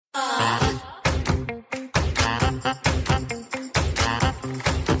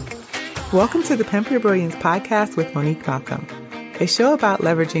Welcome to the Pimp Your Brilliance podcast with Monique Malcolm, a show about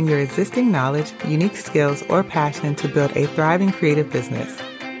leveraging your existing knowledge, unique skills, or passion to build a thriving creative business.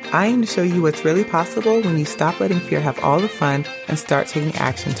 I aim to show you what's really possible when you stop letting fear have all the fun and start taking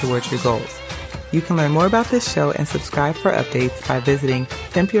action towards your goals. You can learn more about this show and subscribe for updates by visiting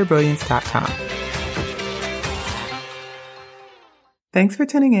pimpyourbrilliance.com. Thanks for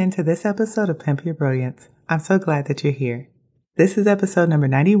tuning in to this episode of Pimp Your Brilliance. I'm so glad that you're here. This is episode number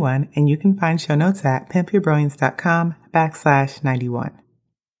 91, and you can find show notes at pimpyourbrilliance.com/91.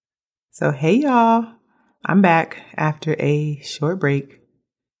 So hey y'all, I'm back after a short break.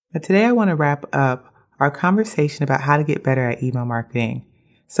 But today I want to wrap up our conversation about how to get better at email marketing.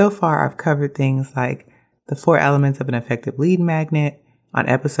 So far, I've covered things like the 4 elements of an effective lead magnet. On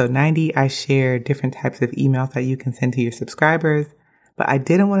episode 90, I shared different types of emails that you can send to your subscribers. But I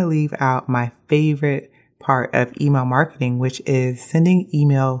didn't want to leave out my favorite part of email marketing, which is sending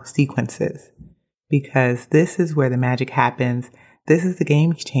email sequences, because this is where the magic happens. This is the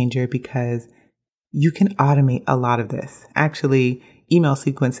game changer because you can automate a lot of this. Actually, email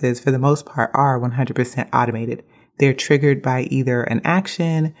sequences for the most part are 100% automated. They're triggered by either an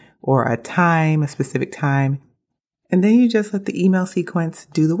action or a time, a specific time. And then you just let the email sequence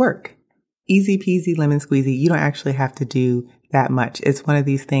do the work. Easy peasy lemon squeezy. You don't actually have to do that much. It's one of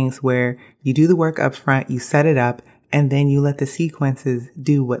these things where you do the work up front, you set it up, and then you let the sequences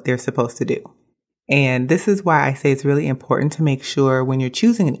do what they're supposed to do. And this is why I say it's really important to make sure when you're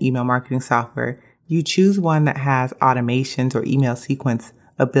choosing an email marketing software, you choose one that has automations or email sequence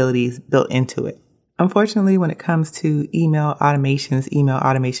abilities built into it. Unfortunately, when it comes to email automations, email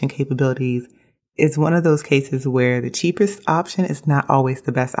automation capabilities, it's one of those cases where the cheapest option is not always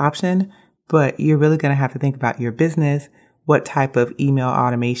the best option, but you're really going to have to think about your business, what type of email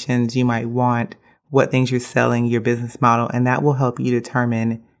automations you might want, what things you're selling, your business model, and that will help you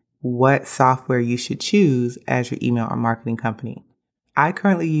determine what software you should choose as your email or marketing company. I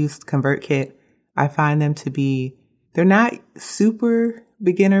currently use ConvertKit. I find them to be, they're not super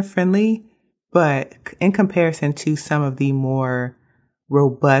beginner friendly, but in comparison to some of the more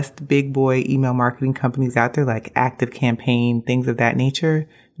robust big boy email marketing companies out there like ActiveCampaign, things of that nature,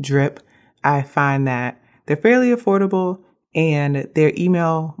 Drip, I find that they're fairly affordable and their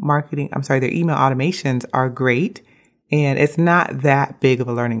email automations are great. And it's not that big of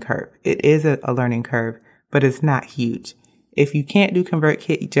a learning curve. It is a learning curve, but it's not huge. If you can't do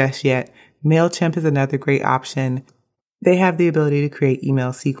ConvertKit just yet, MailChimp is another great option. They have the ability to create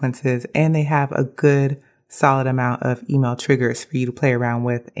email sequences and they have a good solid amount of email triggers for you to play around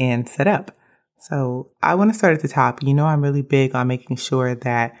with and set up. So I want to start at the top. You know, I'm really big on making sure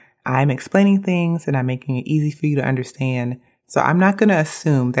that I'm explaining things and I'm making it easy for you to understand. So I'm not going to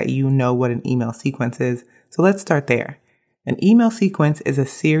assume that you know what an email sequence is. So let's start there. An email sequence is a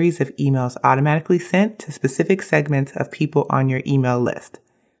series of emails automatically sent to specific segments of people on your email list.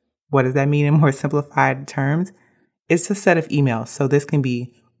 What does that mean in more simplified terms? It's a set of emails. So this can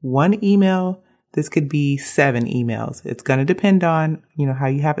be one email. This could be 7 emails. It's going to depend on, how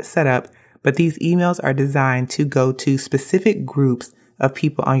you have it set up. But these emails are designed to go to specific groups of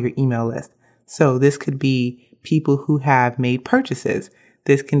people on your email list. So this could be people who have made purchases.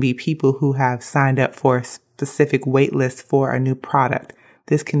 This can be people who have signed up for a specific wait list for a new product.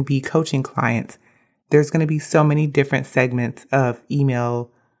 This can be coaching clients. There's going to be so many different segments of email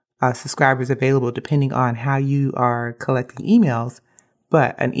subscribers available depending on how you are collecting emails.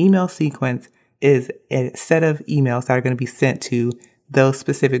 But an email sequence is a set of emails that are going to be sent to those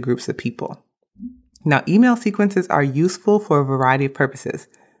specific groups of people. Now, email sequences are useful for a variety of purposes,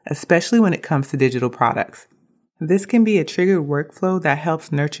 especially when it comes to digital products. This can be a triggered workflow that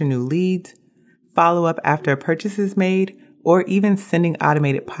helps nurture new leads, follow up after a purchase is made, or even sending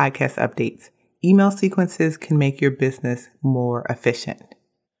automated podcast updates. Email sequences can make your business more efficient.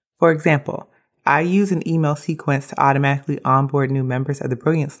 For example, I use an email sequence to automatically onboard new members of the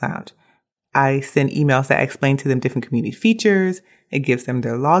Brilliance Lounge. I send emails that explain to them different community features. It gives them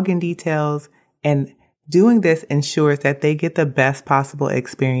their login details. And doing this ensures that they get the best possible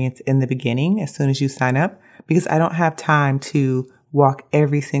experience in the beginning as soon as you sign up, because I don't have time to walk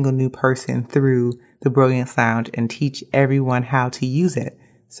every single new person through the Brilliance Lounge and teach everyone how to use it.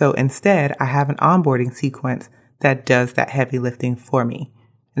 So instead, I have an onboarding sequence that does that heavy lifting for me.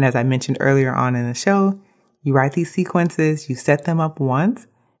 And as I mentioned earlier on in the show, you write these sequences, you set them up once,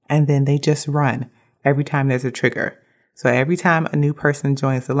 and then they just run every time there's a trigger. So every time a new person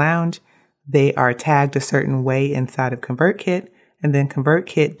joins the lounge, they are tagged a certain way inside of ConvertKit, and then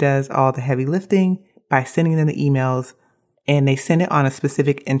ConvertKit does all the heavy lifting by sending them the emails, and they send it on a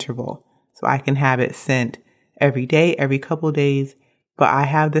specific interval. So I can have it sent every day, every couple of days, but I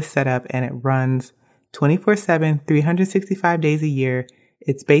have this set up and it runs 24/7, 365 days a year.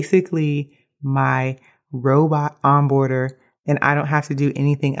 It's basically my robot onboarder, and I don't have to do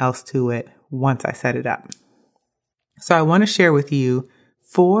anything else to it once I set it up. So I want to share with you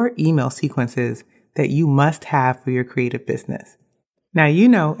 4 email sequences that you must have for your creative business. Now,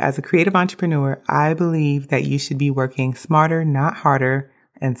 as a creative entrepreneur, I believe that you should be working smarter, not harder,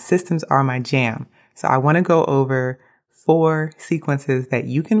 and systems are my jam. So I want to go over 4 sequences that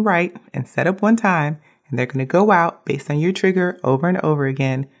you can write and set up one time, and they're going to go out based on your trigger over and over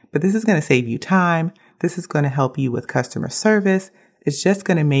again. But this is going to save you time. This is going to help you with customer service. It's just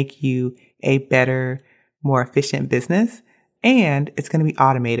going to make you a better, more efficient business, and it's going to be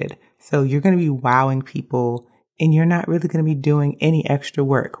automated. So you're going to be wowing people, and you're not really going to be doing any extra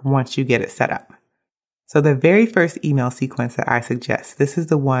work once you get it set up. So the very first email sequence that I suggest, this is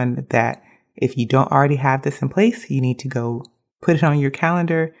the one that if you don't already have this in place, you need to go put it on your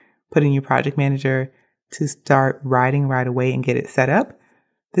calendar, put in your project manager to start writing right away and get it set up.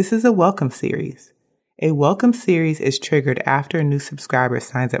 This is a welcome series. A welcome series is triggered after a new subscriber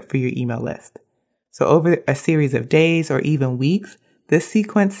signs up for your email list. So over a series of days or even weeks, this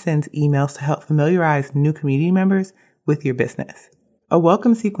sequence sends emails to help familiarize new community members with your business. A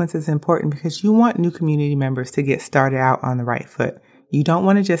welcome sequence is important because you want new community members to get started out on the right foot. You don't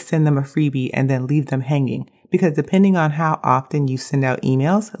want to just send them a freebie and then leave them hanging, because depending on how often you send out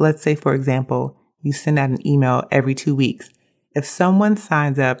emails, let's say, for example, you send out an email every 2 weeks. If someone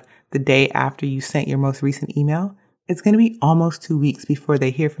signs up the day after you sent your most recent email, it's going to be almost 2 weeks before they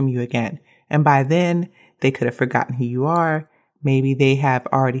hear from you again. And by then, they could have forgotten who you are. Maybe they have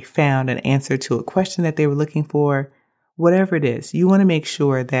already found an answer to a question that they were looking for. Whatever it is, you want to make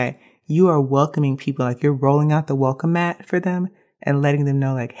sure that you are welcoming people, like you're rolling out the welcome mat for them and letting them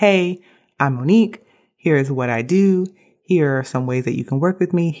know, like, hey, I'm Monique. Here is what I do. Here are some ways that you can work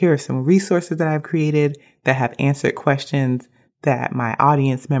with me. Here are some resources that I've created that have answered questions that my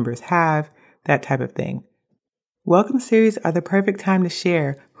audience members have, that type of thing. Welcome series are the perfect time to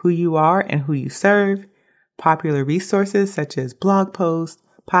share who you are and who you serve, popular resources such as blog posts,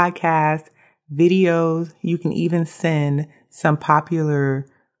 podcasts, videos. You can even send some popular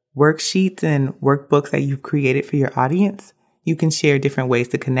worksheets and workbooks that you've created for your audience. You can share different ways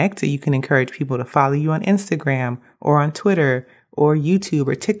to connect. So you can encourage people to follow you on Instagram or on Twitter or YouTube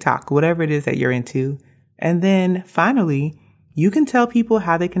or TikTok, whatever it is that you're into. And then finally, you can tell people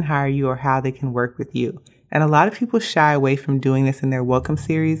how they can hire you or how they can work with you. And a lot of people shy away from doing this in their welcome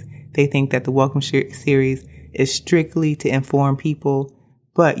series. They think that the welcome series is strictly to inform people,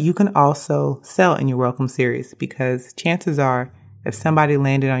 but you can also sell in your welcome series, because chances are if somebody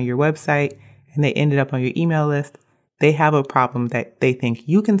landed on your website and they ended up on your email list, they have a problem that they think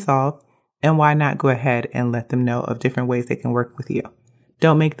you can solve. And why not go ahead and let them know of different ways they can work with you?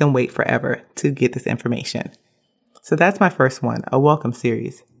 Don't make them wait forever to get this information. So that's my first one, a welcome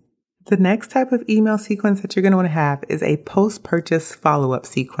series. The next type of email sequence that you're going to want to have is a post-purchase follow-up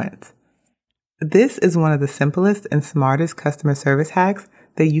sequence. This is one of the simplest and smartest customer service hacks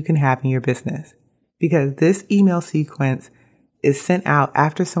that you can have in your business, because this email sequence is sent out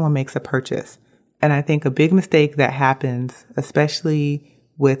after someone makes a purchase. And I think a big mistake that happens, especially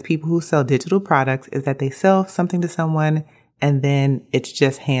with people who sell digital products, is that they sell something to someone and then it's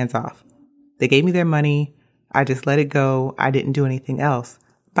just hands off. They gave me their money. I just let it go. I didn't do anything else.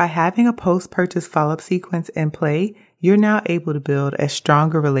 By having a post-purchase follow-up sequence in play, you're now able to build a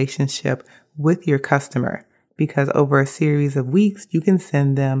stronger relationship with your customer, because over a series of weeks, you can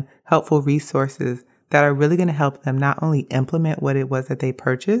send them helpful resources that are really going to help them not only implement what it was that they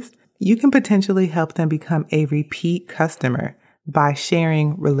purchased, you can potentially help them become a repeat customer by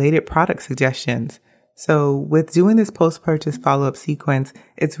sharing related product suggestions. So with doing this post-purchase follow-up sequence,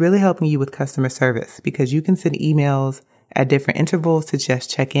 it's really helping you with customer service, because you can send emails at different intervals to just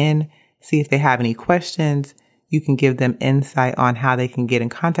check in, see if they have any questions. You can give them insight on how they can get in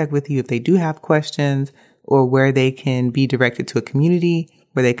contact with you if they do have questions, or where they can be directed to a community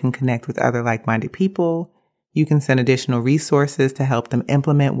where they can connect with other like-minded people. You can send additional resources to help them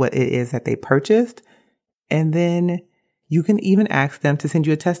implement what it is that they purchased. And then you can even ask them to send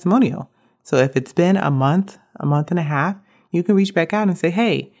you a testimonial. So if it's been a month and a half, you can reach back out and say,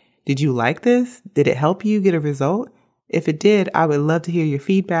 hey, did you like this? Did it help you get a result? If it did, I would love to hear your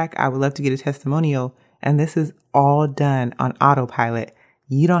feedback. I would love to get a testimonial. And this is all done on autopilot.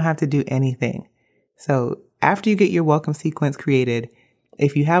 You don't have to do anything. So after you get your welcome sequence created,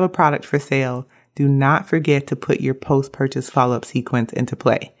 if you have a product for sale, do not forget to put your post-purchase follow-up sequence into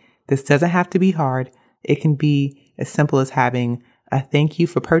play. This doesn't have to be hard. It can be as simple as having a thank you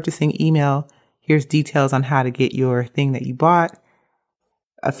for purchasing email. Here's details on how to get your thing that you bought.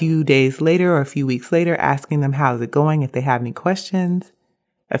 A few days later or a few weeks later, asking them how's it going if they have any questions.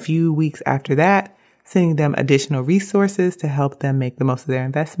 A few weeks after that, sending them additional resources to help them make the most of their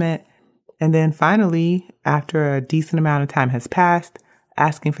investment. And then finally, after a decent amount of time has passed,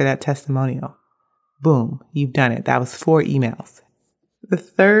 asking for that testimonial. Boom, you've done it. That was 4 emails. The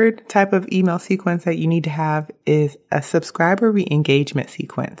third type of email sequence that you need to have is a subscriber re-engagement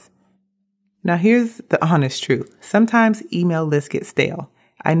sequence. Now, here's the honest truth. Sometimes email lists get stale.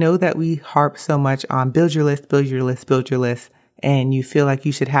 I know that we harp so much on build your list, build your list, build your list, and you feel like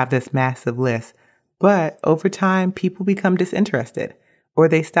you should have this massive list. But over time, people become disinterested, or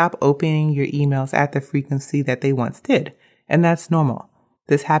they stop opening your emails at the frequency that they once did. And that's normal.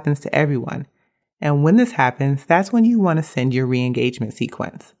 This happens to everyone. And when this happens, that's when you want to send your re-engagement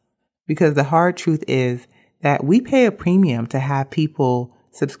sequence. Because the hard truth is that we pay a premium to have people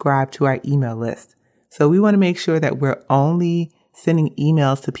subscribe to our email list. So we want to make sure that we're only sending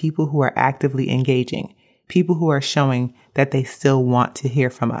emails to people who are actively engaging, people who are showing that they still want to hear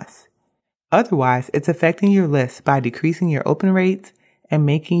from us. Otherwise, it's affecting your list by decreasing your open rates and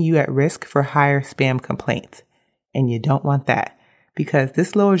making you at risk for higher spam complaints. And you don't want that, because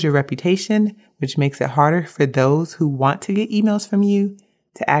this lowers your reputation, which makes it harder for those who want to get emails from you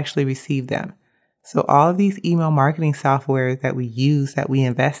to actually receive them. So all of these email marketing software that we use, that we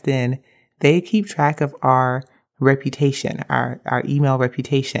invest in, they keep track of our reputation, our email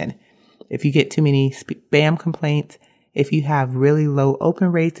reputation. If you get too many spam complaints, if you have really low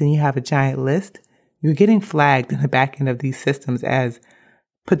open rates and you have a giant list, you're getting flagged in the back end of these systems as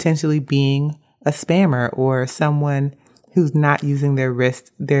potentially being a spammer or someone who's not using their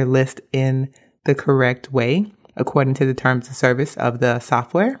list in the correct way, according to the terms of service of the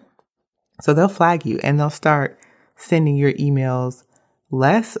software. So they'll flag you and they'll start sending your emails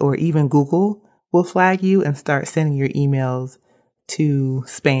less, or even Google will flag you and start sending your emails to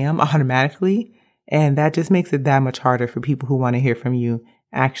spam automatically. And that just makes it that much harder for people who want to hear from you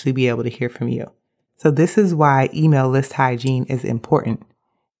actually be able to hear from you. So this is why email list hygiene is important.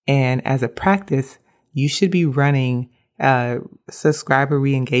 And as a practice, you should be running a subscriber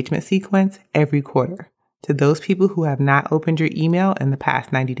re-engagement sequence every quarter to those people who have not opened your email in the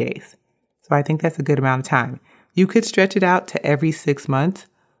past 90 days. So I think that's a good amount of time. You could stretch it out to every 6 months,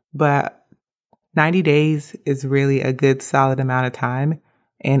 but 90 days is really a good solid amount of time,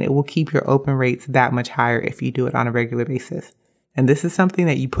 and it will keep your open rates that much higher if you do it on a regular basis. And this is something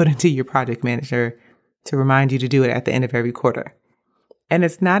that you put into your project manager to remind you to do it at the end of every quarter. And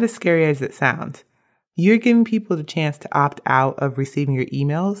it's not as scary as it sounds. You're giving people the chance to opt out of receiving your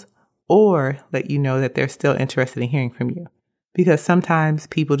emails or let you know that they're still interested in hearing from you. Because sometimes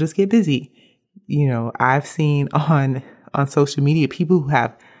people just get busy. You know, I've seen on social media people who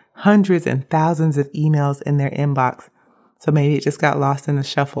have hundreds and thousands of emails in their inbox. So maybe it just got lost in the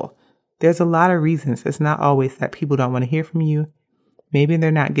shuffle. There's a lot of reasons. It's not always that people don't want to hear from you. Maybe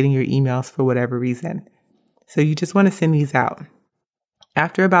they're not getting your emails for whatever reason. So you just want to send these out.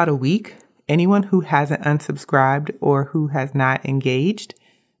 After about a week, anyone who hasn't unsubscribed or who has not engaged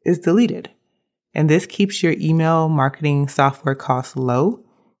is deleted. And this keeps your email marketing software costs low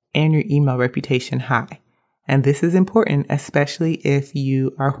and your email reputation high. And this is important, especially if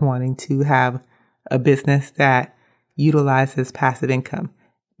you are wanting to have a business that utilizes passive income.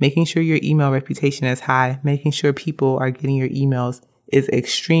 Making sure your email reputation is high, making sure people are getting your emails is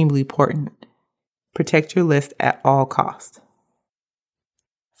extremely important. Protect your list at all costs.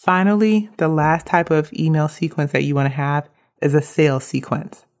 Finally, the last type of email sequence that you want to have is a sales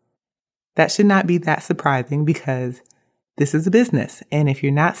sequence. That should not be that surprising because this is a business. And if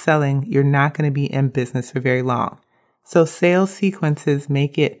you're not selling, you're not going to be in business for very long. So sales sequences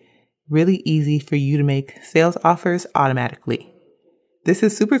make it really easy for you to make sales offers automatically. This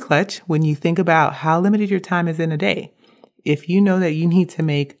is super clutch when you think about how limited your time is in a day. If you know that you need to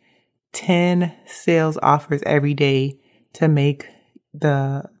make 10 sales offers every day to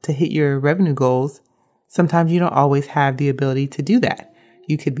hit your revenue goals, sometimes you don't always have the ability to do that.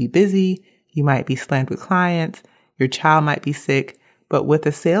 You could be busy, you might be slammed with clients, your child might be sick, but with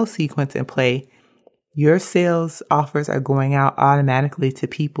a sales sequence in play, your sales offers are going out automatically to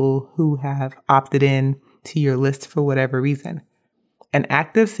people who have opted in to your list for whatever reason. An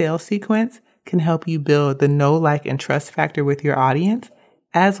active sales sequence can help you build the know, like, and trust factor with your audience,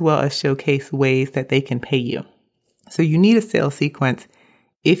 as well as showcase ways that they can pay you. So you need a sales sequence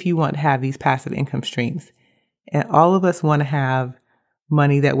if you want to have these passive income streams. And all of us want to have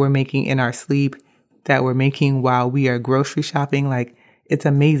money that we're making in our sleep, that we're making while we are grocery shopping. Like, it's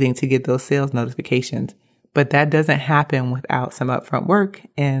amazing to get those sales notifications, but that doesn't happen without some upfront work,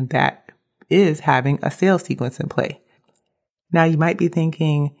 and that is having a sales sequence in play. Now you might be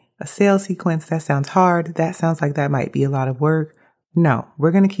thinking, a sales sequence, that sounds hard. That sounds like that might be a lot of work. No,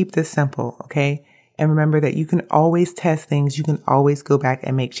 we're going to keep this simple, okay? And remember that you can always test things. You can always go back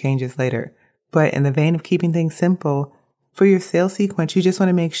and make changes later. But in the vein of keeping things simple, for your sales sequence, you just want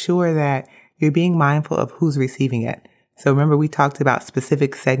to make sure that you're being mindful of who's receiving it. So remember, we talked about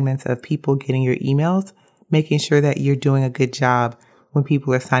specific segments of people getting your emails, making sure that you're doing a good job when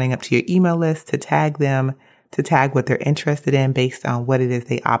people are signing up to your email list to tag them, to tag what they're interested in based on what it is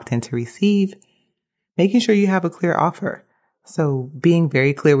they opt in to receive, making sure you have a clear offer. So being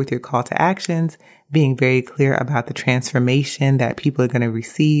very clear with your call to actions, being very clear about the transformation that people are going to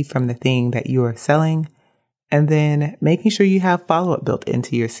receive from the thing that you are selling, and then making sure you have follow-up built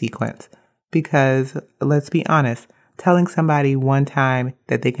into your sequence. Because let's be honest, telling somebody one time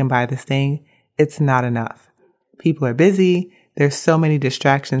that they can buy this thing, it's not enough. People are busy. There's so many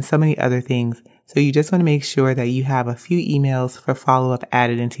distractions, so many other things. So you just want to make sure that you have a few emails for follow-up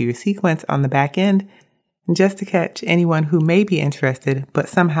added into your sequence on the back end, just to catch anyone who may be interested but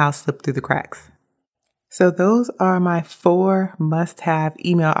somehow slipped through the cracks. So those are my 4 must-have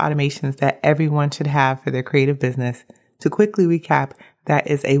email automations that everyone should have for their creative business. To quickly recap, that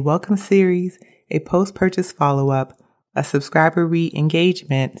is a welcome series, a post-purchase follow-up, a subscriber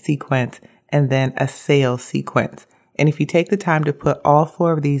re-engagement sequence, and then a sales sequence. And if you take the time to put all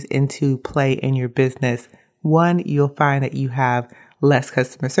 4 of these into play in your business, 1, you'll find that you have less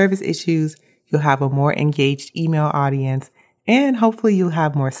customer service issues, you'll have a more engaged email audience, and hopefully you'll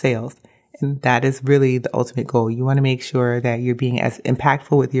have more sales. And that is really the ultimate goal. You want to make sure that you're being as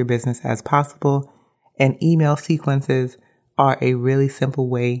impactful with your business as possible. And email sequences are a really simple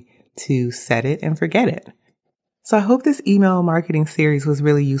way to set it and forget it. So I hope this email marketing series was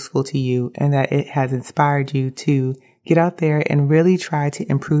really useful to you and that it has inspired you to get out there and really try to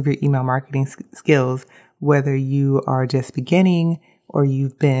improve your email marketing skills, whether you are just beginning or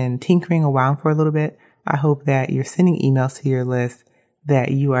you've been tinkering around for a little bit. I hope that you're sending emails to your list,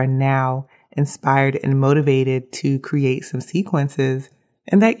 that you are now inspired and motivated to create some sequences,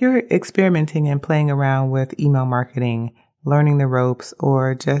 and that you're experimenting and playing around with email marketing, learning the ropes,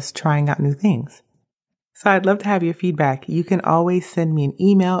 or just trying out new things. So I'd love to have your feedback. You can always send me an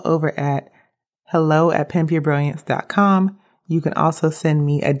email over at hello@pimpyourbrilliance.com. You can also send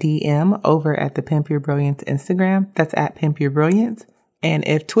me a DM over at the Pimp Your Brilliance Instagram. That's at Pimp Your Brilliance. And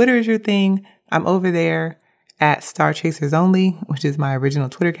if Twitter is your thing, I'm over there at Star Chasers Only, which is my original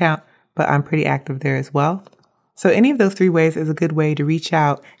Twitter account, but I'm pretty active there as well. So any of those 3 ways is a good way to reach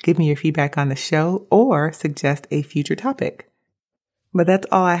out, give me your feedback on the show, or suggest a future topic. But that's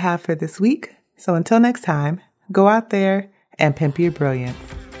all I have for this week. So until next time, go out there and pimp your brilliance.